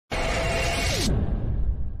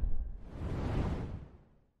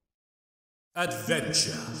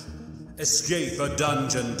Adventure. Escape a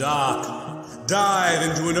dungeon dark, dive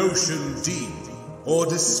into an ocean deep, or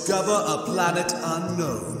discover a planet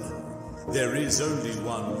unknown. There is only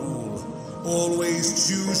one rule. Always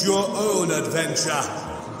choose your own adventure,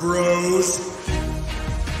 bros.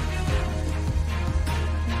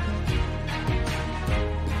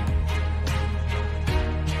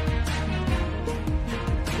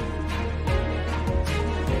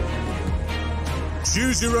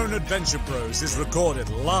 Choose Your Own Adventure Bros is recorded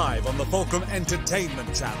live on the Fulcrum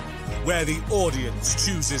Entertainment channel, where the audience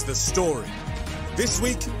chooses the story. This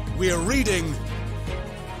week, we are reading...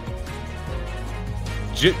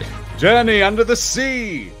 Journey Under the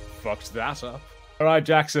Sea! Fucked that up. Alright,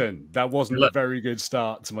 Jackson, that wasn't a very good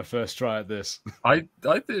start to my first try at this. I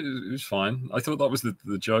think it was fine. I thought that was the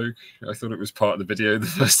joke. I thought it was part of the video the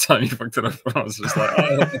first time you fucked it up. I was just like,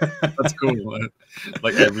 oh, that's cool.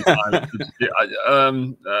 Like every time.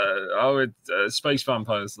 It's space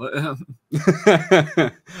vampires. Okay,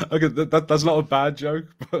 that's not a bad joke,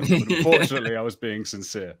 but unfortunately I was being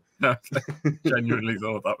sincere. I genuinely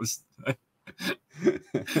thought that was...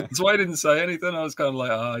 That's why I didn't say anything. I was kind of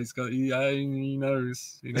like, he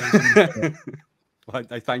knows.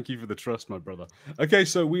 I thank you for the trust, my brother. Okay,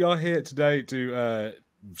 so we are here today to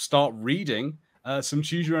start reading some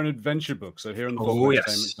Choose Your Own Adventure books. So here on the Fulcrum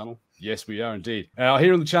Entertainment channel. Yes, we are indeed.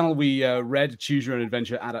 Here on the channel, we read Choose Your Own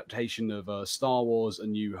Adventure adaptation of Star Wars A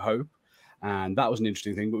New Hope. And that was an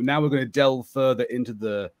interesting thing. But now we're going to delve further into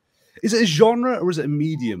the... Is it a genre or is it a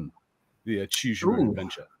medium? The Choose Your Own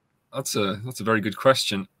Adventure. That's a very good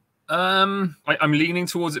question. I'm leaning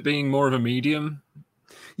towards it being more of a medium.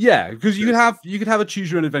 Yeah, because you could have a Choose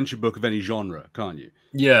Your Own Adventure book of any genre, can't you?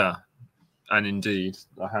 Yeah, and indeed,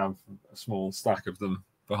 I have a small stack of them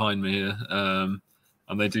behind me here, and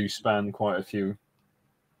they do span quite a few.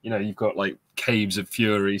 You know, you've got like Caves of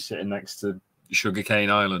Fury sitting next to Sugarcane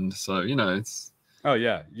Island, so you know it's. Oh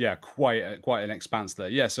yeah, quite an expanse there.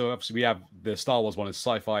 Yeah, so obviously we have the Star Wars one is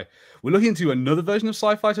sci-fi. We're looking into another version of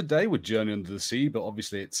sci-fi today with Journey Under the Sea, but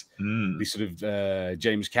obviously it's the sort of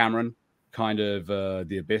James Cameron kind of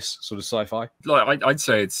the Abyss sort of sci-fi. Like I'd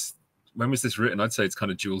say it's, when was this written? I'd say it's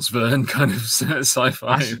kind of Jules Verne kind of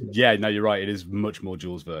sci-fi. Yeah, no, you're right. It is much more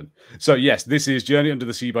Jules Verne. So yes, this is Journey Under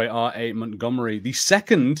the Sea by R.A. Montgomery, the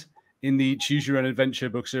second in the Choose Your Own Adventure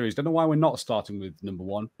book series. Don't know why we're not starting with number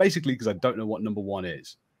one. Basically, because I don't know what number one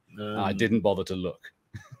is. I didn't bother to look.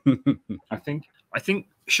 I think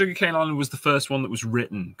Sugarcane Island was the first one that was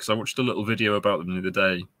written, because I watched a little video about them the other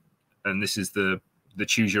day, and this is the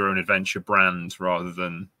Choose Your Own Adventure brand rather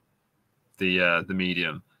than the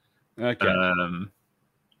medium. Okay. And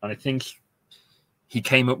I think he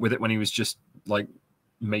came up with it when he was just like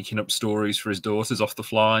making up stories for his daughters off the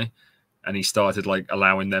fly. And he started like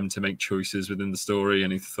allowing them to make choices within the story,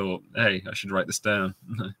 and he thought, "Hey, I should write this down."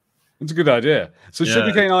 It's a good idea. So, yeah.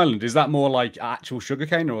 Sugarcane Island, is that more like actual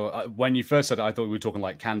sugarcane, or when you first said it, I thought we were talking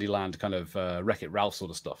like Candyland, kind of Wreck-It Ralph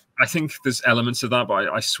sort of stuff? I think there's elements of that, but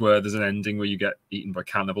I swear there's an ending where you get eaten by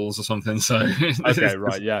cannibals or something. So, okay,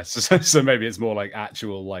 right, yeah. So maybe it's more like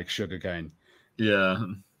actual like sugarcane. Yeah.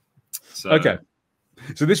 So... Okay.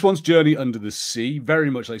 So this one's Journey Under the Sea, very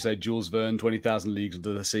much like, say, Jules Verne, 20,000 Leagues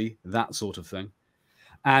Under the Sea, that sort of thing.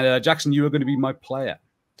 And Jackson, you are going to be my player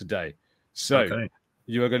today. So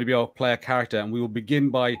you are going to be our player character, and we will begin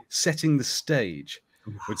by setting the stage,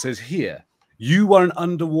 which says here, you are an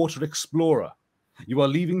underwater explorer. You are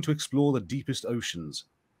leaving to explore the deepest oceans.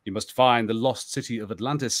 You must find the lost city of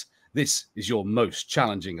Atlantis. This is your most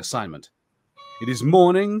challenging assignment. It is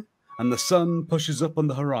morning, and the sun pushes up on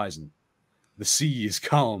the horizon. The sea is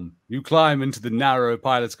calm. You climb into the narrow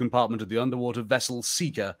pilot's compartment of the underwater vessel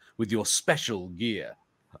Seeker with your special gear.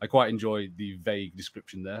 I quite enjoy the vague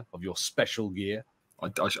description there of your special gear.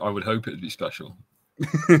 I would hope it would be special.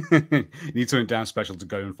 You need something damn special to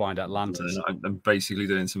go and find Atlantis. I'm basically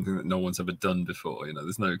doing something that no one's ever done before. You know,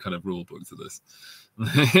 there's no kind of rule book to this.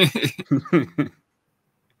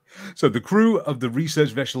 So the crew of the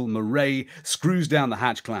research vessel Murray screws down the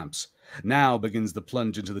hatch clamps. Now begins the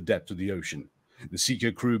plunge into the depths of the ocean. The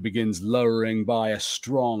Seeker crew begins lowering by a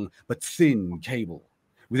strong but thin cable.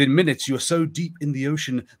 Within minutes, you are so deep in the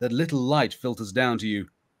ocean that little light filters down to you.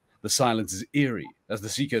 The silence is eerie as the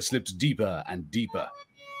Seeker slips deeper and deeper.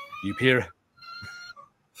 You peer...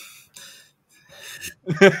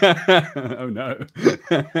 Oh no.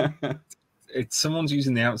 It's someone's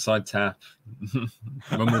using the outside tap.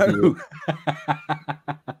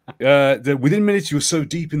 Within minutes, you are so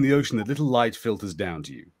deep in the ocean that little light filters down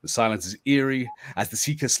to you. The silence is eerie as the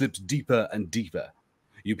Seeker slips deeper and deeper.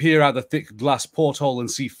 You peer out the thick glass porthole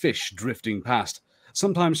and see fish drifting past,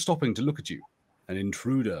 sometimes stopping to look at you. an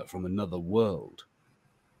intruder from another world.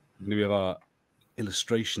 And we have our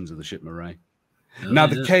illustrations of the ship Murray. Now,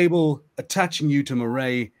 the cable attaching you to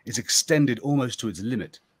Murray is extended almost to its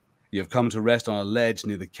limit. You have come to rest on a ledge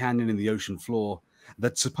near the canyon in the ocean floor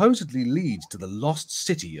that supposedly leads to the lost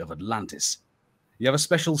city of Atlantis. You have a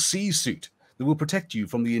special sea suit that will protect you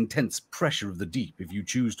from the intense pressure of the deep if you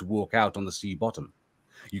choose to walk out on the sea bottom.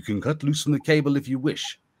 You can cut loose from the cable if you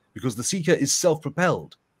wish, because the Seeker is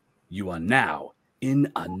self-propelled. You are now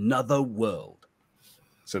in another world.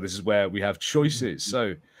 So this is where we have choices.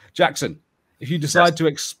 So, Jackson, if you decide to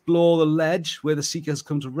explore the ledge where the Seeker has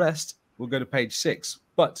come to rest, we'll go to page 6.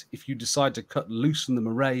 But if you decide to cut loose from the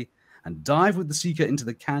Murray and dive with the Seeker into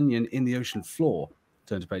the canyon in the ocean floor,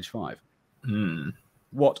 turn to page 5.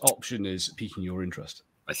 What option is piquing your interest?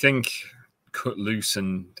 I think cut loose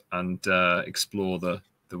and explore the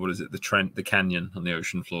the canyon on the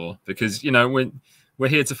ocean floor, because we're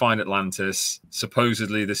here to find Atlantis.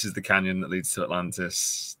 Supposedly this is the canyon that leads to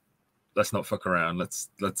Atlantis. Let's not fuck around. Let's.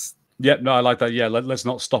 Yep, no, I like that. Yeah, let's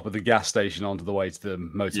not stop at the gas station onto the way to the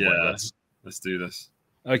motorway. Yeah, let's do this.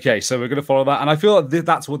 Okay, so we're going to follow that, and I feel like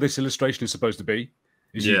that's what this illustration is supposed to be.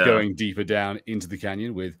 Is you going deeper down into the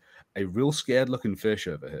canyon with a real scared-looking fish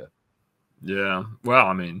over here. Yeah, well,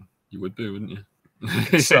 I mean, you would be, wouldn't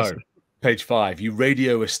you? So, page 5, you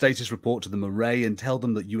radio a status report to the Murray and tell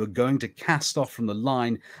them that you are going to cast off from the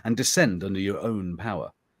line and descend under your own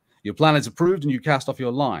power. Your plan is approved and you cast off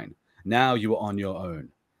your line. Now you are on your own.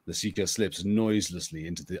 The Seeker slips noiselessly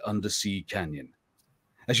into the undersea canyon.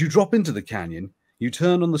 As you drop into the canyon, you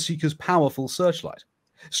turn on the Seeker's powerful searchlight.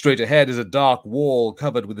 Straight ahead is a dark wall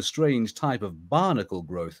covered with a strange type of barnacle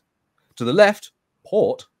growth. To the left,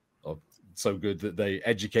 port. Oh, so good that they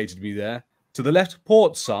educated me there. To the left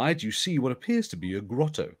port side, you see what appears to be a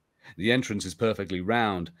grotto. The entrance is perfectly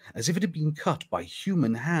round, as if it had been cut by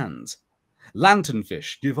human hands.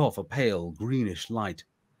 Lanternfish give off a pale greenish light.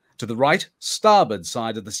 To the right, starboard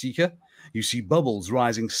side of the Seeker, you see bubbles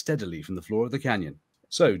rising steadily from the floor of the canyon.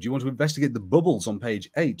 So, do you want to investigate the bubbles on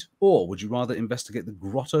page 8, or would you rather investigate the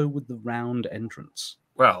grotto with the round entrance?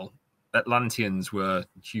 Well, Atlanteans were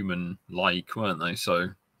human-like, weren't they? So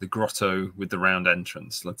the grotto with the round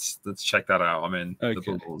entrance. Let's check that out. I mean, the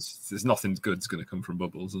bubbles. There's nothing good's going to come from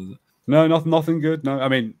bubbles, is it? No, nothing good. No, I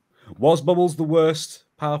mean, was Bubbles the worst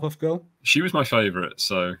Powerpuff Girl? She was my favourite.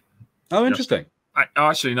 So. Oh, interesting.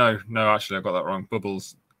 Actually, no. Actually, I got that wrong.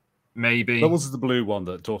 Bubbles. Maybe. Bubbles is the blue one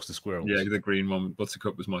that talks to squirrels. Yeah, the green one.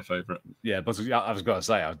 Buttercup was my favourite. Yeah, Buttercup. I was going to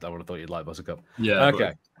say, I would have thought you'd like Buttercup. Yeah.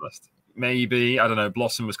 Okay. Maybe. I don't know.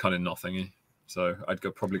 Blossom was kind of nothingy. So I'd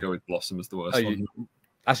probably go with Blossom as the worst one.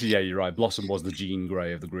 Actually, yeah, you're right. Blossom was the Jean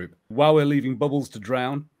Grey of the group. While we're leaving Bubbles to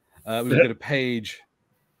drown, we'll go to page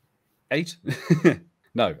 8.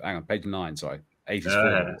 No, hang on. Page 9, sorry. 8 is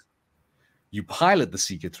 4. You pilot the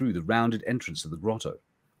Seeker through the rounded entrance to the grotto.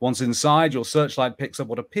 Once inside, your searchlight picks up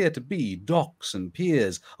what appear to be docks and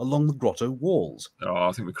piers along the grotto walls. Oh,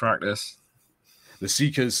 I think we cracked this. The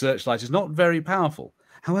Seeker's searchlight is not very powerful.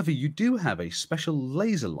 However, you do have a special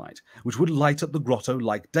laser light, which would light up the grotto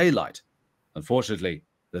like daylight. Unfortunately,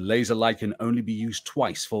 the laser light can only be used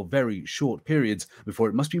twice for very short periods before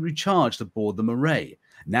it must be recharged aboard the Murray,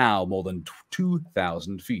 now more than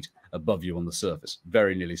 2,000 feet above you on the surface.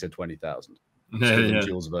 Very nearly said 20,000.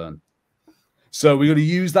 Jules Verne. So we're going to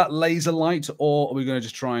use that laser light, or are we going to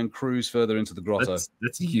just try and cruise further into the grotto?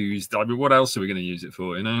 Let's use. I mean, what else are we going to use it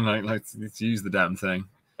for? Let's use the damn thing.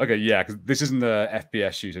 Okay, yeah, because this isn't the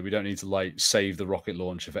FPS shooter. We don't need to save the rocket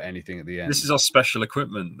launcher for anything at the end. This is our special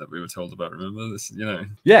equipment that we were told about. Remember this?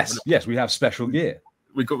 Yes, we have special gear.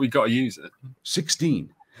 We got to use it.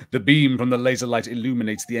 16. The beam from the laser light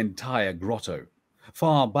illuminates the entire grotto.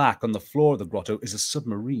 Far back on the floor of the grotto is a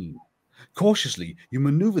submarine. Cautiously, you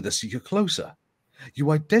maneuver the Seeker closer.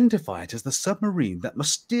 You identify it as the submarine that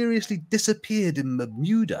mysteriously disappeared in the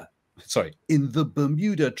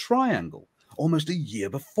Bermuda Triangle almost a year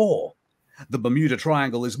before. The Bermuda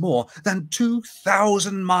Triangle is more than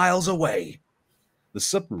 2,000 miles away. The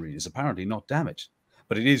submarine is apparently not damaged,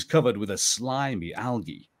 but it is covered with a slimy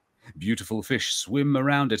algae. Beautiful fish swim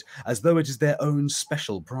around it as though it is their own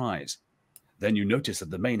special prize. Then you notice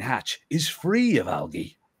that the main hatch is free of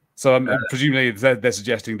algae. So presumably they're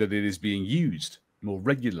suggesting that it is being used more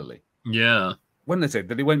regularly. Yeah. When they say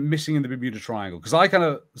that it went missing in the Bermuda Triangle, because I kind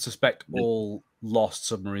of suspect all lost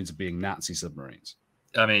submarines are being Nazi submarines.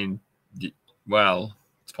 I mean, well,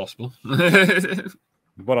 it's possible.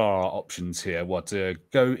 What are our options here?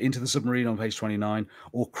 Go into the submarine on page 29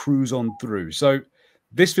 or cruise on through? So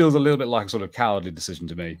this feels a little bit like a sort of cowardly decision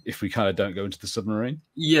to me if we kind of don't go into the submarine.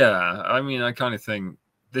 Yeah, I mean, I kind of think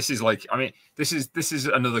this is like, I mean, this is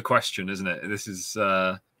another question, isn't it? This is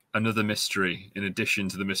another mystery in addition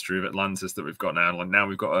to the mystery of Atlantis that we've got now. Like now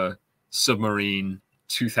we've got a submarine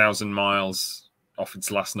 2,000 miles off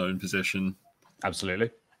its last known position.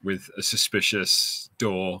 Absolutely. With a suspicious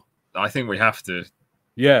door. I think we have to.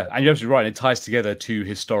 Yeah, and you're absolutely right. It ties together two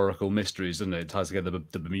historical mysteries, doesn't it? It ties together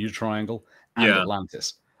the Bermuda Triangle and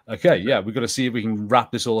Atlantis. Okay, yeah, we've got to see if we can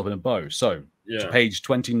wrap this all up in a bow. So, to page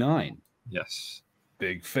 29. Yes.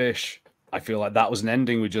 Big fish. I feel like that was an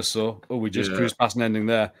ending we just saw. Oh, we just cruised past an ending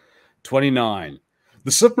there. 29.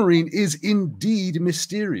 The submarine is indeed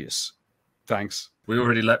mysterious. Thanks. We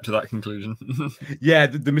already leapt to that conclusion. Yeah,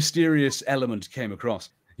 the mysterious element came across.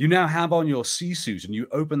 You now have on your sea suit and you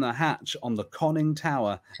open the hatch on the conning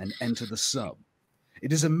tower and enter the sub.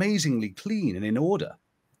 It is amazingly clean and in order.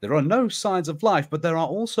 There are no signs of life, but there are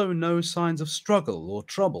also no signs of struggle or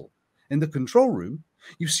trouble. In the control room,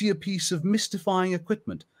 you see a piece of mystifying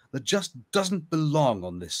equipment that just doesn't belong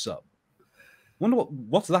on this sub. Wonder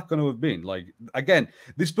what's that going to have been? Like, again,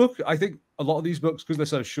 this book, I think a lot of these books, because they're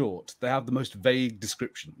so short, they have the most vague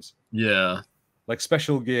descriptions. Yeah. Like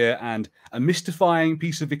special gear and a mystifying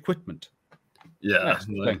piece of equipment. Yeah.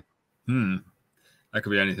 Like, that could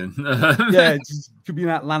be anything. Yeah, it could be an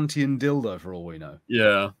Atlantean dildo for all we know.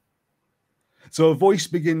 Yeah. So a voice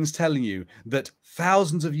begins telling you that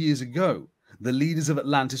thousands of years ago, the leaders of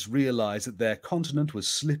Atlantis realized that their continent was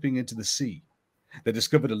slipping into the sea. They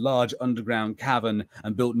discovered a large underground cavern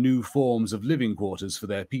and built new forms of living quarters for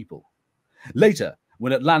their people. Later,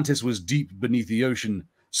 when Atlantis was deep beneath the ocean,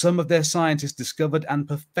 some of their scientists discovered and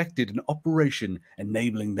perfected an operation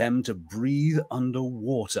enabling them to breathe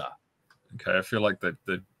underwater. Okay, I feel like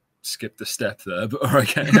they skipped a step there, but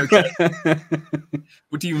okay.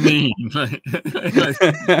 What do you mean?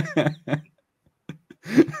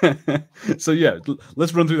 So yeah,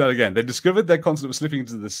 let's run through that again. They discovered their continent was slipping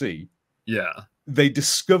into the sea. Yeah. They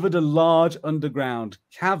discovered a large underground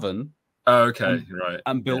cavern. Okay, right.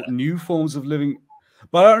 And built new forms of living.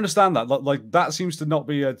 But I don't understand that. Like that seems to not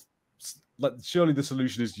be like. Surely the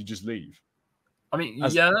solution is you just leave. I mean,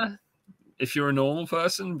 yeah, if you're a normal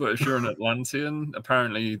person, but if you're an Atlantean,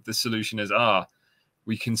 apparently the solution is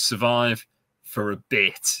we can survive for a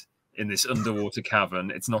bit in this underwater cavern.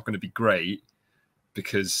 It's not going to be great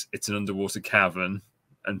because it's an underwater cavern.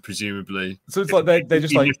 And presumably, so it's like they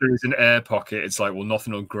just like if there's an air pocket, it's like, well,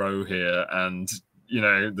 nothing will grow here, and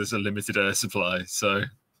there's a limited air supply. So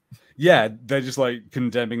yeah, they're just like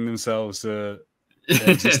condemning themselves to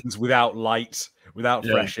existence without light, without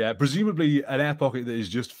fresh air. Presumably, an air pocket that is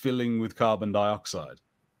just filling with carbon dioxide.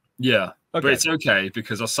 Yeah, but it's okay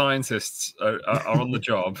because our scientists are on the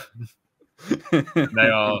job. They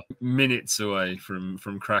are minutes away from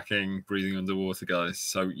cracking breathing underwater, guys.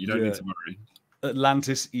 So you don't need to worry.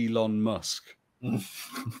 Atlantis Elon Musk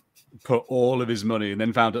put all of his money and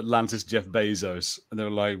then found Atlantis Jeff Bezos. And they were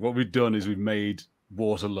like, what we've done is we've made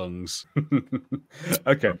water lungs.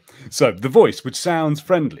 Okay, so the voice, which sounds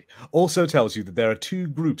friendly, also tells you that there are two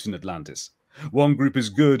groups in Atlantis. One group is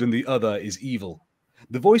good and the other is evil.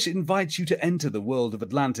 The voice invites you to enter the world of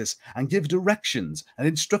Atlantis and give directions and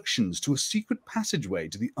instructions to a secret passageway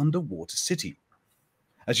to the underwater city.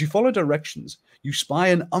 As you follow directions, you spy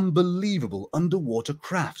an unbelievable underwater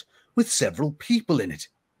craft with several people in it.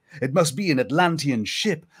 It must be an Atlantean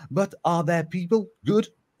ship, but are there people good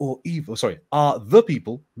or evil? Sorry, are the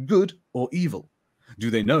people good or evil?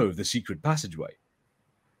 Do they know of the secret passageway?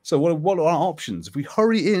 So what are our options? If we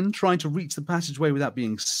hurry in, trying to reach the passageway without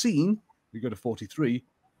being seen, we go to 43.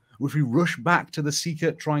 Or if we rush back to the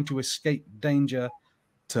seeker trying to escape danger,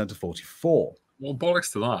 turn to 44. Well,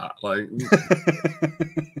 bollocks to that. Like,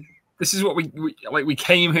 this is what we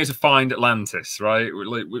came here to find Atlantis, right?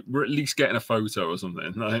 We're at least getting a photo or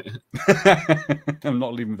something. Right? I'm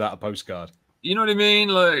not leaving without a postcard. You know what I mean?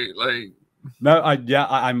 Like. No,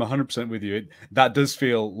 I'm 100% with you. That does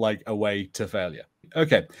feel like a way to failure.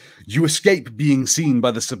 Okay, you escape being seen by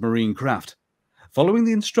the submarine craft. Following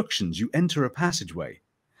the instructions, you enter a passageway.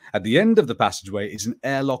 At the end of the passageway is an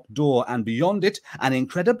airlock door, and beyond it, an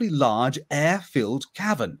incredibly large air-filled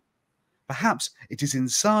cavern. Perhaps it is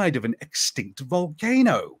inside of an extinct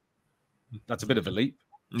volcano. That's a bit of a leap.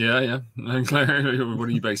 Yeah. What are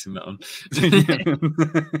you basing that on?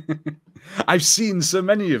 I've seen so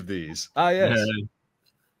many of these. Yes. Yeah.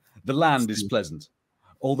 The land is pleasant,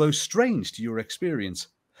 although strange to your experience.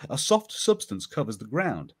 A soft substance covers the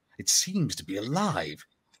ground. It seems to be alive.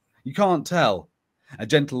 You can't tell. A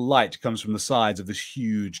gentle light comes from the sides of this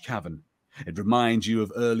huge cavern. It reminds you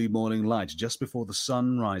of early morning light just before the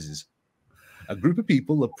sun rises. A group of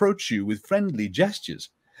people approach you with friendly gestures.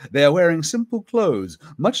 They are wearing simple clothes,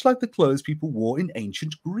 much like the clothes people wore in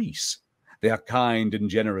ancient Greece. They are kind and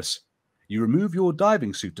generous. You remove your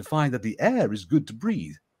diving suit to find that the air is good to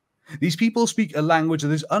breathe. These people speak a language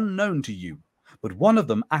that is unknown to you, but one of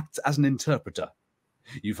them acts as an interpreter.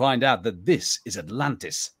 You find out that this is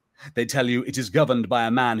Atlantis. They tell you it is governed by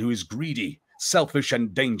a man who is greedy, selfish,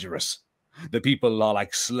 and dangerous. The people are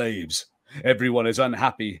like slaves. Everyone is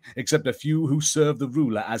unhappy except a few who serve the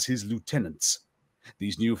ruler as his lieutenants.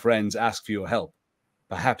 These new friends ask for your help.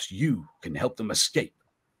 Perhaps you can help them escape.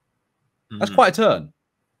 That's quite a turn.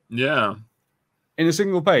 Yeah. In a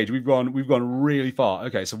single page, we've gone really far.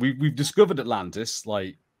 Okay, so we've discovered Atlantis,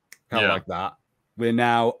 like kind of like that. We're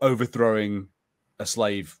now overthrowing a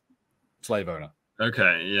slave owner.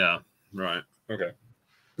 Okay, yeah. Right. Okay.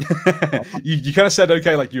 you kind of said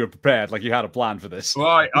okay, like you were prepared, like you had a plan for this.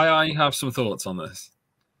 Well, I have some thoughts on this.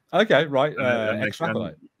 Okay, right.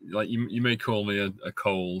 Extrapolate. Like you may call me a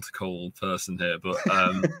cold person here, but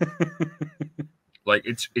like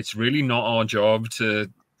it's really not our job to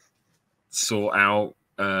sort out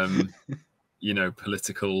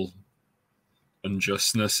political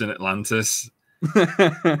unjustness in Atlantis on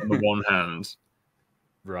the one hand,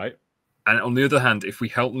 right, and on the other hand, if we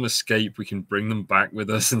help them escape, we can bring them back with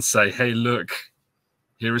us and say, hey, look,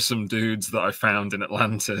 here are some dudes that I found in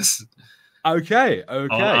Atlantis. Okay, I'm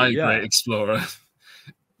great explorer.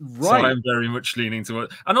 Right. So I'm very much leaning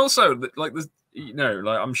toward, and also like there's,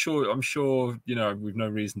 like I'm sure, we've no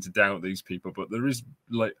reason to doubt these people, but there is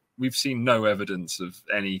like we've seen no evidence of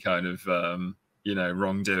any kind of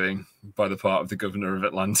wrongdoing by the part of the governor of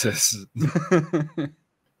Atlantis.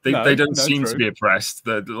 They don't seem to be oppressed.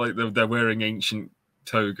 They're wearing ancient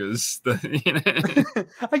togas.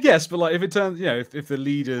 I guess, but like if it turns, if the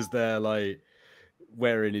leaders they're like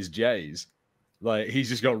wearing his J's. Like he's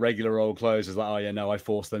just got regular old clothes. It's like, oh yeah, no, I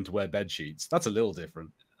forced them to wear bed sheets. That's a little different.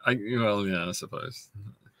 I suppose.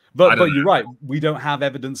 But you're right. We don't have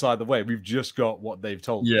evidence either way. We've just got what they've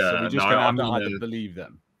told us. So we just have to believe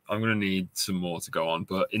them. I'm going to need some more to go on.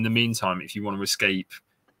 But in the meantime, if you want to escape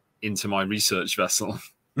into my research vessel.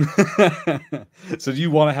 So do you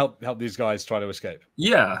want to help these guys try to escape?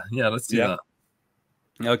 Yeah, let's do that.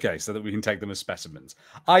 Okay, so that we can take them as specimens.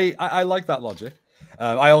 I like that logic.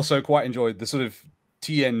 I also quite enjoyed the sort of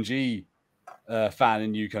TNG fan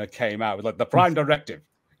in you kind of came out with like the prime directive.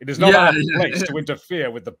 It is not our place to interfere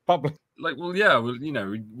with the public. Like,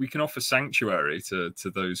 we can offer sanctuary to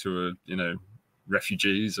those who are,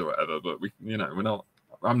 refugees or whatever, but we're not.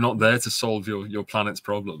 I'm not there to solve your planet's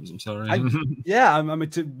problems. I'm sorry.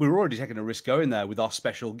 We're already taking a risk going there with our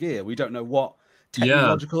special gear. We don't know what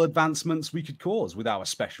technological advancements we could cause with our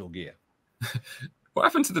special gear. What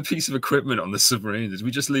happened to the piece of equipment on the submarine? Did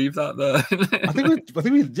we just leave that there? I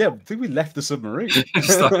think we left the submarine.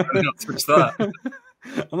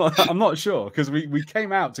 I'm not sure because we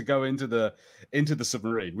came out to go into the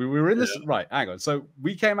submarine. We were in this right. Hang on. So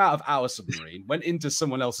we came out of our submarine, went into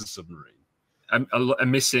someone else's submarine. A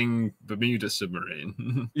missing Bermuda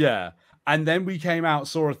submarine. Yeah, and then we came out,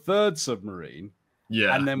 saw a third submarine.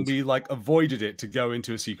 Yeah, and then we like avoided it to go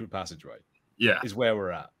into a secret passageway. Yeah, is where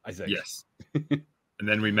we're at. I think. Yes. And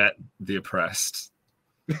then we met the oppressed.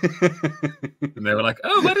 And they were like,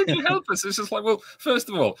 oh, why didn't you help us? It's just like, well, first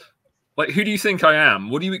of all, like, who do you think I am?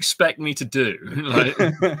 What do you expect me to do? Like,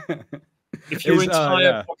 if your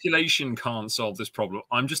entire population can't solve this problem,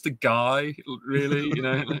 I'm just a guy, really,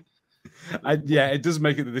 it does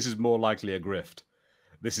make it that this is more likely a grift.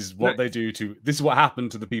 This is what they do this is what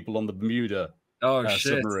happened to the people on the Bermuda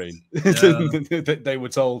submarine. Yeah. They were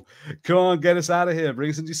told, come on, get us out of here. Bring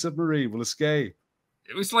us into your submarine. We'll escape.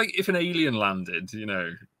 It was like if an alien landed,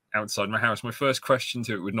 outside my house, my first question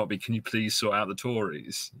to it would not be, can you please sort out the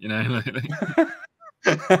Tories? It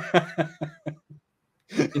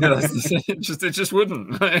just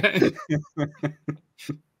wouldn't.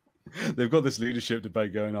 They've got this leadership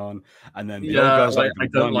debate going on, and then the old guys I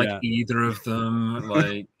don't like either of them.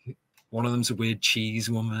 Like one of them's a weird cheese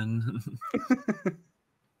woman.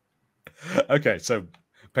 Okay, so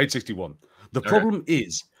page 61. The problem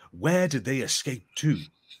is, where did they escape to?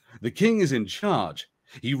 The king is in charge.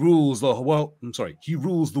 He rules the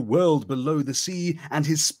world below the sea, and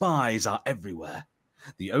his spies are everywhere.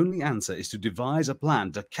 The only answer is to devise a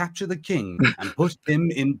plan to capture the king and put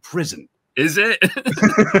him in prison. Is it?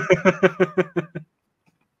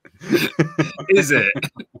 Is it?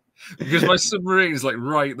 Because my submarine is like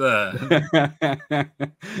right there.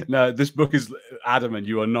 No, this book is adamant.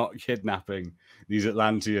 You are not kidnapping these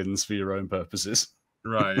Atlanteans for your own purposes.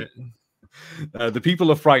 Right. The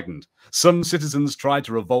people are frightened. Some citizens tried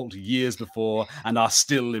to revolt years before and are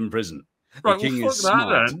still in prison. Right, the king well, is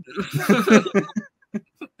smart.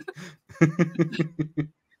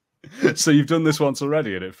 So you've done this once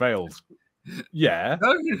already and it failed. Yeah.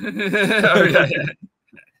 Oh, oh yeah, yeah.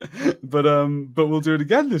 But we'll do it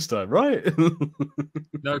again this time, right?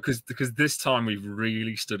 No, because this time we've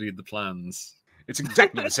really studied the plans. It's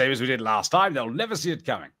exactly the same as we did last time. They'll never see it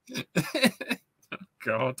coming. Oh,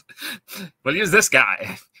 God. Well, use this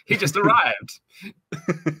guy. He just arrived.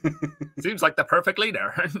 Seems like the perfect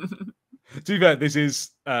leader. To be fair, this is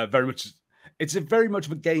very much. It's very much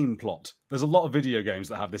of a game plot. There's a lot of video games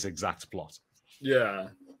that have this exact plot. Yeah.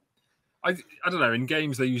 I don't know. In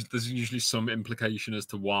games, there's usually some implication as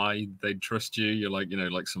to why they'd trust you. You're like,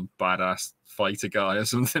 like some badass fighter guy or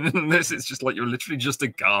something. And this, it's just like you're literally just a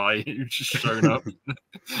guy who's just shown up.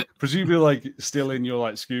 Presumably, like still in your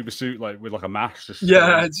like scuba suit, like with like a mask. Just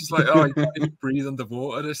yeah, it's just like, oh, you can't even breathe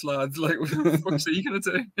underwater. This lad, like, what the fuck's he gonna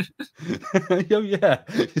do? Oh yeah,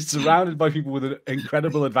 he's surrounded by people with an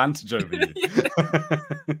incredible advantage over you.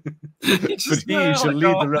 But he should lead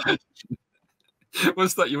the revolution.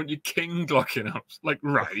 What's that? You want your king glocking up? Like,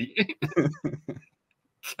 right.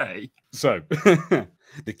 Okay. So,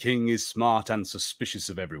 the king is smart and suspicious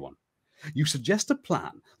of everyone. You suggest a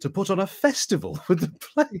plan to put on a festival with the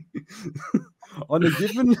play on a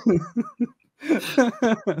given...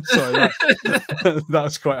 Sorry,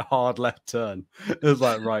 that's quite a hard left turn. It was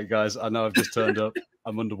like, right, guys, I know I've just turned up.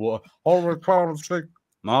 I'm underwater.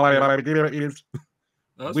 My idea is...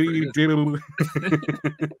 we do...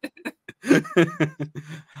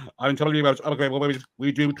 I'm telling you about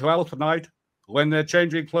we do 12 tonight. When they're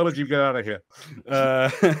changing clothes, you get out of here.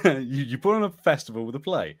 You put on a festival with a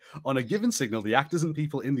play. On a given signal, the actors and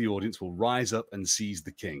people in the audience will rise up and seize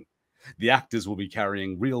the king. The actors will be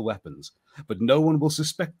carrying real weapons, but no one will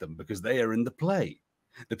suspect them because they are in the play.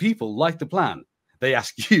 The people like the plan. They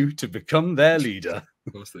ask you to become their leader.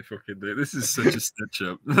 Of course they fucking do. This is such a stitch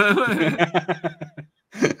up.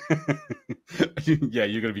 Yeah,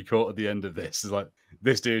 you're going to be caught at the end of this. It's like,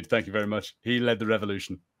 this dude, thank you very much. He led the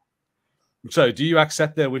revolution. So do you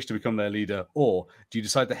accept their wish to become their leader, or do you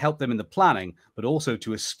decide to help them in the planning, but also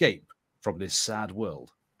to escape from this sad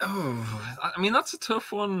world? Oh, I mean, that's a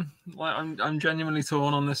tough one. Like, I'm genuinely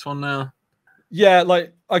torn on this one now. Yeah,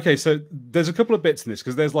 like, okay, so there's a couple of bits in this,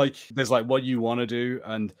 because there's like what you want to do,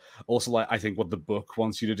 and also like I think what the book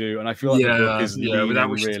wants you to do, and I feel like the book is without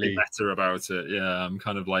wishing really to be better about it. Yeah, I'm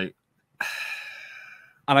kind of like,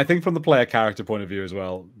 and I think from the player character point of view as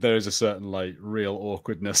well, there is a certain like real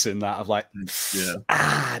awkwardness in that of like,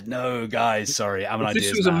 no, guys, sorry, I'm an idea. If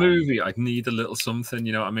this was a movie, I'd need a little something,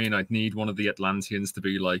 you know what I mean? I'd need one of the Atlanteans to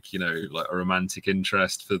be like, like a romantic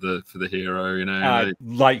interest for the hero, you know,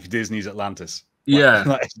 like Disney's Atlantis.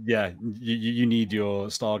 Yeah, you need your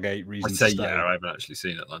Stargate reason. I'd say I haven't actually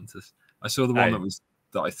seen Atlantis. I saw the one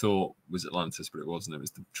that I thought was Atlantis, but it wasn't. It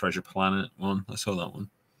was the Treasure Planet one. I saw that one.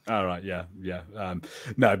 All right, yeah.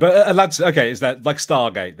 No, but Atlantis. Okay, is that like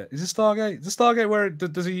Stargate? Is it Stargate? Is it Stargate where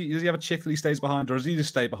does he have a chick that he stays behind, or does he just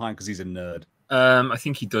stay behind because he's a nerd? I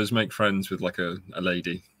think he does make friends with like a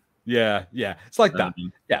lady. Yeah, it's like that.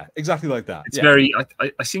 Yeah, exactly like that. It's very.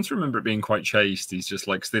 I seem to remember it being quite chaste. He's just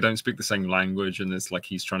like, they don't speak the same language, and it's like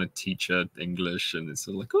he's trying to teach her English, and it's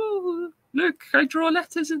sort of like, oh, look, I draw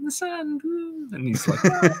letters in the sand, and he's like.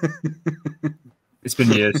 It's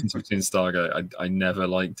been years since we've seen Stargate. I never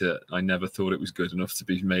liked it. I never thought it was good enough to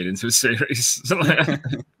be made into a series.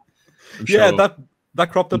 Yeah,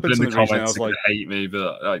 that cropped up in the comments. I was like, hate me,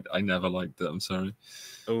 but I never liked it. I'm sorry.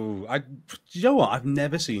 Oh, you know what? I've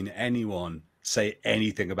never seen anyone say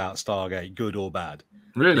anything about Stargate, good or bad.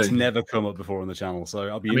 Really, it's never come up before on the channel. So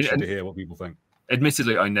I'll be interested to hear what people think.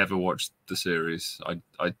 Admittedly, I never watched the series.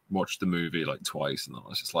 I watched the movie like twice, and I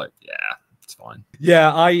was just like, yeah. It's fine.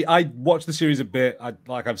 Yeah, I watched the series a bit.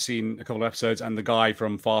 I've seen a couple of episodes, and the guy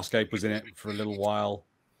from Farscape was in it for a little while.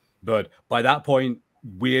 But by that point,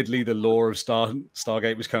 weirdly, the lore of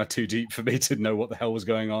Stargate was kind of too deep for me to know what the hell was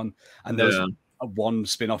going on. And there was one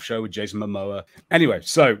spin-off show with Jason Momoa. Anyway,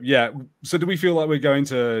 so do we feel like we're going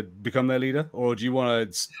to become their leader, or do you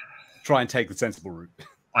want to try and take the sensible route?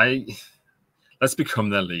 Let's become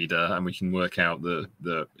their leader, and we can work out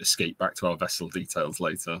the escape back to our vessel details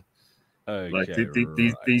later. Okay, like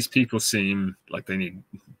these people seem like they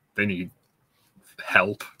need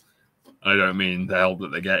help. I don't mean the help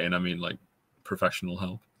that they're getting. I mean like professional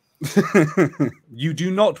help. You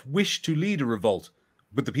do not wish to lead a revolt,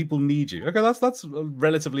 but the people need you. Okay, that's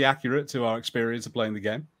relatively accurate to our experience of playing the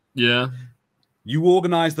game. Yeah. You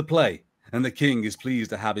organize the play, and the king is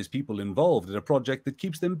pleased to have his people involved in a project that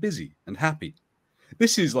keeps them busy and happy.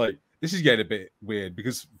 This is getting a bit weird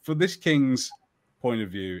because for this king's point of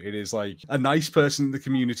view, it is like a nice person in the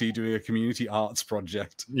community doing a community arts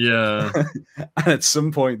project. Yeah. And at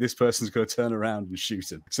some point, this person's going to turn around and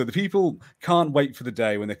shoot him. So the people can't wait for the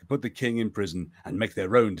day when they can put the king in prison and make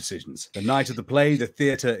their own decisions. The night of the play, the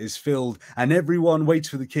theatre is filled, and everyone waits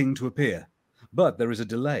for the king to appear. But there is a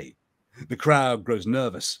delay. The crowd grows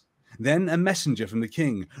nervous. Then a messenger from the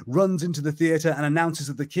king runs into the theatre and announces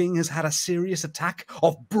that the king has had a serious attack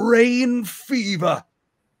of brain fever.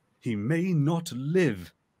 He may not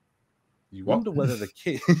live. You wonder whether the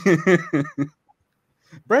king...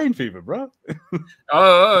 Brain fever, bro.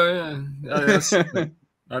 Oh, yeah.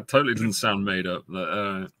 That totally doesn't sound made up.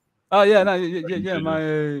 Oh, yeah, no, yeah,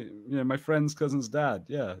 my friend's cousin's dad.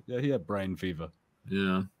 Yeah, he had brain fever.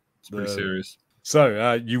 Yeah, it's pretty serious.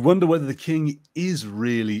 So you wonder whether the king is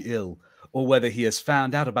really ill or whether he has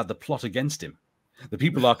found out about the plot against him. The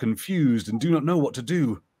people are confused and do not know what to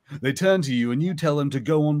do. They turn to you and you tell them to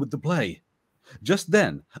go on with the play. Just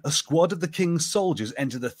then, a squad of the king's soldiers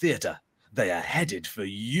enter the theatre. They are headed for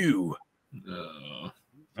you. Oh,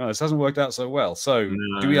 this hasn't worked out so well. So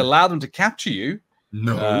do we allow them to capture you?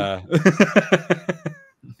 No.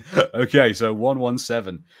 Okay, so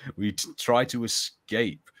 117. We try to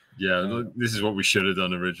escape. Yeah, this is what we should have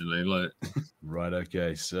done originally. Like, right,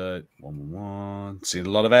 okay, so 111. Seen a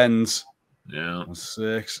lot of ends. Yeah.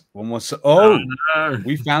 116. 117. Oh, no.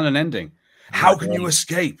 We found an ending. How can you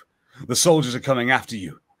escape? The soldiers are coming after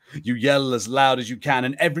you. You yell as loud as you can,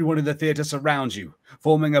 and everyone in the theatre surrounds you,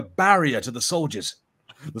 forming a barrier to the soldiers.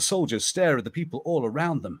 The soldiers stare at the people all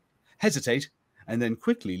around them, hesitate, and then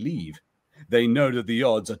quickly leave. They know that the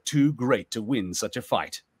odds are too great to win such a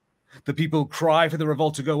fight. The people cry for the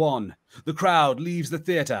revolt to go on. The crowd leaves the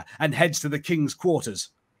theatre and heads to the king's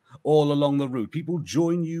quarters. All along the route, people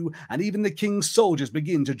join you, and even the king's soldiers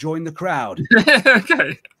begin to join the crowd.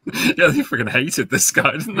 Okay. Yeah, they freaking hated this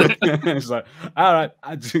guy, didn't they? It's like, all right.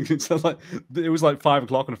 It was like 5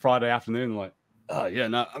 o'clock on a Friday afternoon. Like, oh, yeah,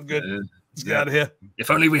 no, I'm good. Let's get out of here. If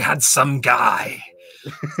only we had some guy.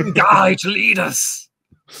 Some guy to lead us.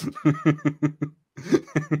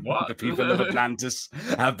 What? The people of Atlantis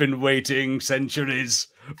have been waiting centuries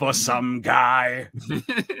for some guy.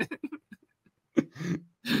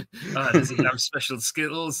 Does he have special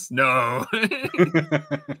skills? No.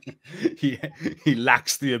 He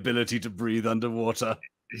lacks the ability to breathe underwater.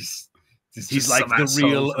 He's like the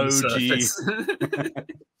real OG.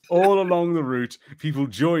 All along the route, people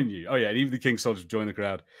join you. Oh yeah, and even the king's soldiers join the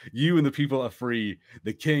crowd. You and the people are free.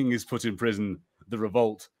 The king is put in prison. The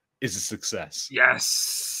revolt is a success.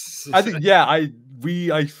 Yes. I think, yeah, I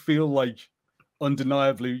feel like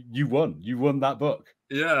undeniably you won. You won that book.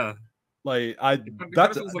 Yeah. Like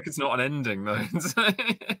that feels like it's not an ending though.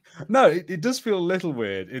 No, it does feel a little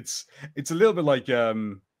weird. It's a little bit like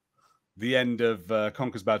the end of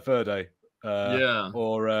Conquer's Bad Fur Day.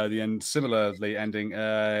 Or the end similarly ending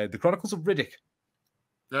the Chronicles of Riddick.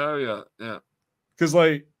 Oh yeah. Because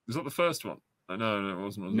like, was that the first one? No, it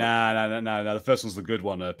wasn't. No. The first one's the good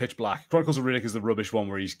one. Pitch Black. Chronicles of Riddick is the rubbish one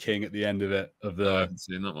where he's king at the end of it. I haven't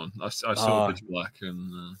seen that one. I saw Pitch Black,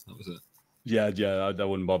 and that was it. Yeah, I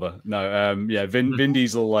wouldn't bother. No, Vin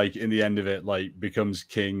Diesel, like in the end of it, like becomes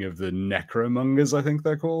king of the Necromongers, I think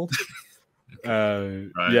they're called. Right.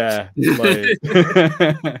 Yeah, like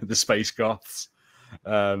the space goths,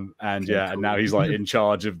 and now he's like in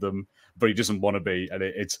charge of them, but he doesn't want to be, and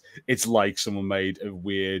it's like someone made a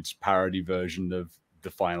weird parody version of the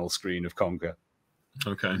final screen of Conquer.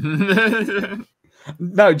 Okay.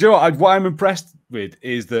 No, do you know what I'm impressed with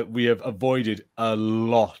is that we have avoided a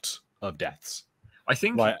lot of deaths. I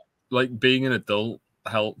think like being an adult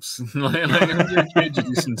helps. like when you're a kid, you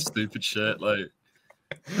do some stupid shit. Like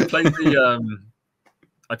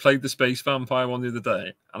I played the Space Vampire one the other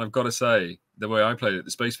day, and I've got to say, the way I played it,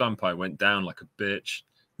 the Space Vampire went down like a bitch.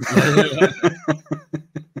 It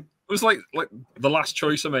was like the last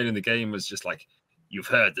choice I made in the game was just like, you've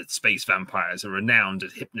heard that space vampires are renowned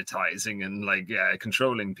at hypnotizing and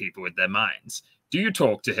controlling people with their minds. Do you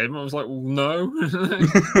talk to him? I was like, well, no.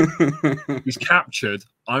 He's captured.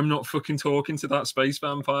 I'm not fucking talking to that space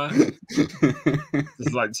vampire.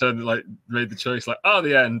 Just like made the choice like, oh,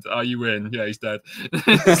 the end. Oh, you win. Yeah, he's dead.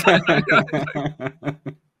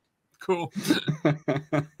 Cool.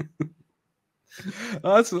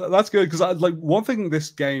 That's good, because one thing this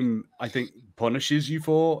game I think punishes you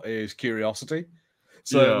for is curiosity.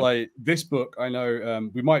 So like this book, I know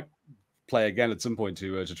we might play again at some point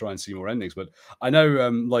to try and see more endings, but I know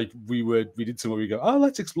like we did some where we go, oh,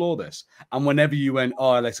 let's explore this, and whenever you went,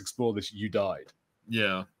 oh, let's explore this, you died.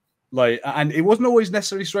 Yeah. Like, and it wasn't always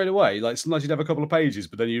necessarily straight away. Like sometimes you'd have a couple of pages,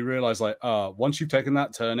 but then you realize like, once you've taken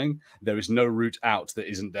that turning, there is no route out that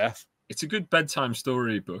isn't death. It's a good bedtime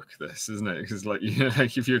story book, this, isn't it? Because like,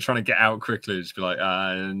 like if you're trying to get out quickly, just be like,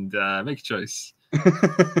 and make a choice.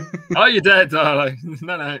 Oh, you're dead. Oh, like,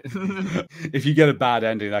 no. If you get a bad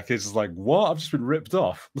ending, that kid's just like, what? I've just been ripped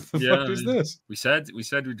off. What the fuck is this? We said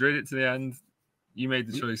we'd read it to the end. You made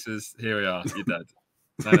the choices. Here we are. You're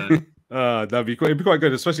dead. No. It'd be quite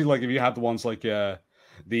good, especially like if you have the ones like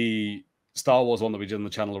the Star Wars one that we did on the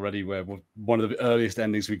channel already, where one of the earliest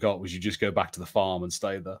endings we got was you just go back to the farm and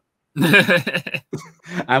stay there.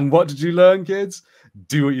 And what did you learn, kids?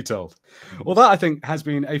 Do what you're told. Well, that I think has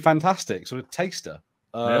been a fantastic sort of taster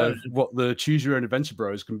of what the Choose Your Own Adventure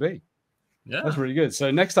Bros can be. Yeah, that's really good. So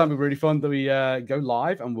next time it'll be really fun that we go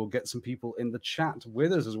live, and we'll get some people in the chat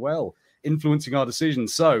with us as well, influencing our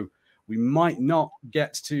decisions. So we might not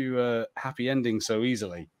get to happy endings so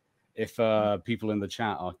easily if people in the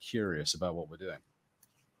chat are curious about what we're doing.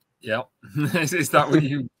 Yeah, is that what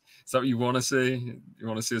you? Is that what you want to see? You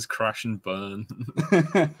want to see us crash and burn?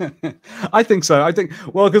 I think so. I think,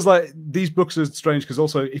 well, because like these books are strange because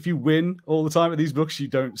also if you win all the time at these books, you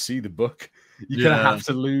don't see the book. You kind of have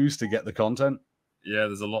to lose to get the content. Yeah,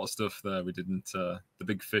 there's a lot of stuff there we didn't, the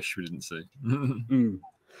big fish we didn't see.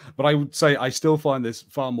 But I would say I still find this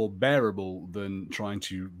far more bearable than trying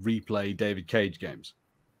to replay David Cage games.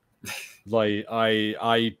 Like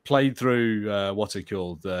I played through, what's it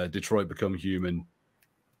called? Detroit Become Human.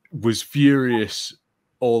 Was furious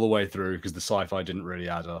all the way through because the sci-fi didn't really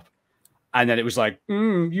add up. And then it was like,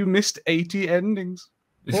 you missed 80 endings.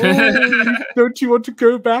 Oh, don't you want to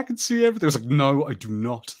go back and see everything? I was like, no, I do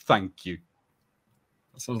not. Thank you.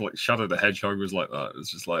 That sounds like Shadow the Hedgehog was like that. It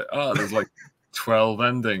was just like, there's like 12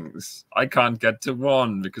 endings. I can't get to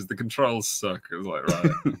one because the controls suck. It was like,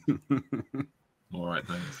 right. All right,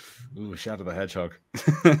 thanks. Ooh, Shadow the Hedgehog.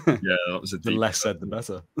 Yeah, that was the less said, the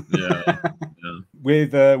better. Yeah.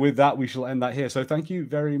 With that, we shall end that here. So thank you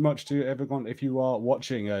very much to everyone. If you are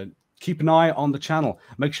watching, keep an eye on the channel.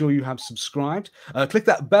 Make sure you have subscribed. Click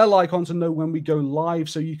that bell icon to know when we go live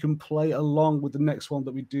so you can play along with the next one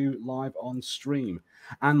that we do live on stream.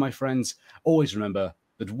 And my friends, always remember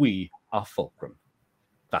that we are Fulcrum.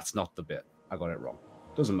 That's not the bit. I got it wrong.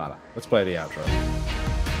 Doesn't matter. Let's play the outro.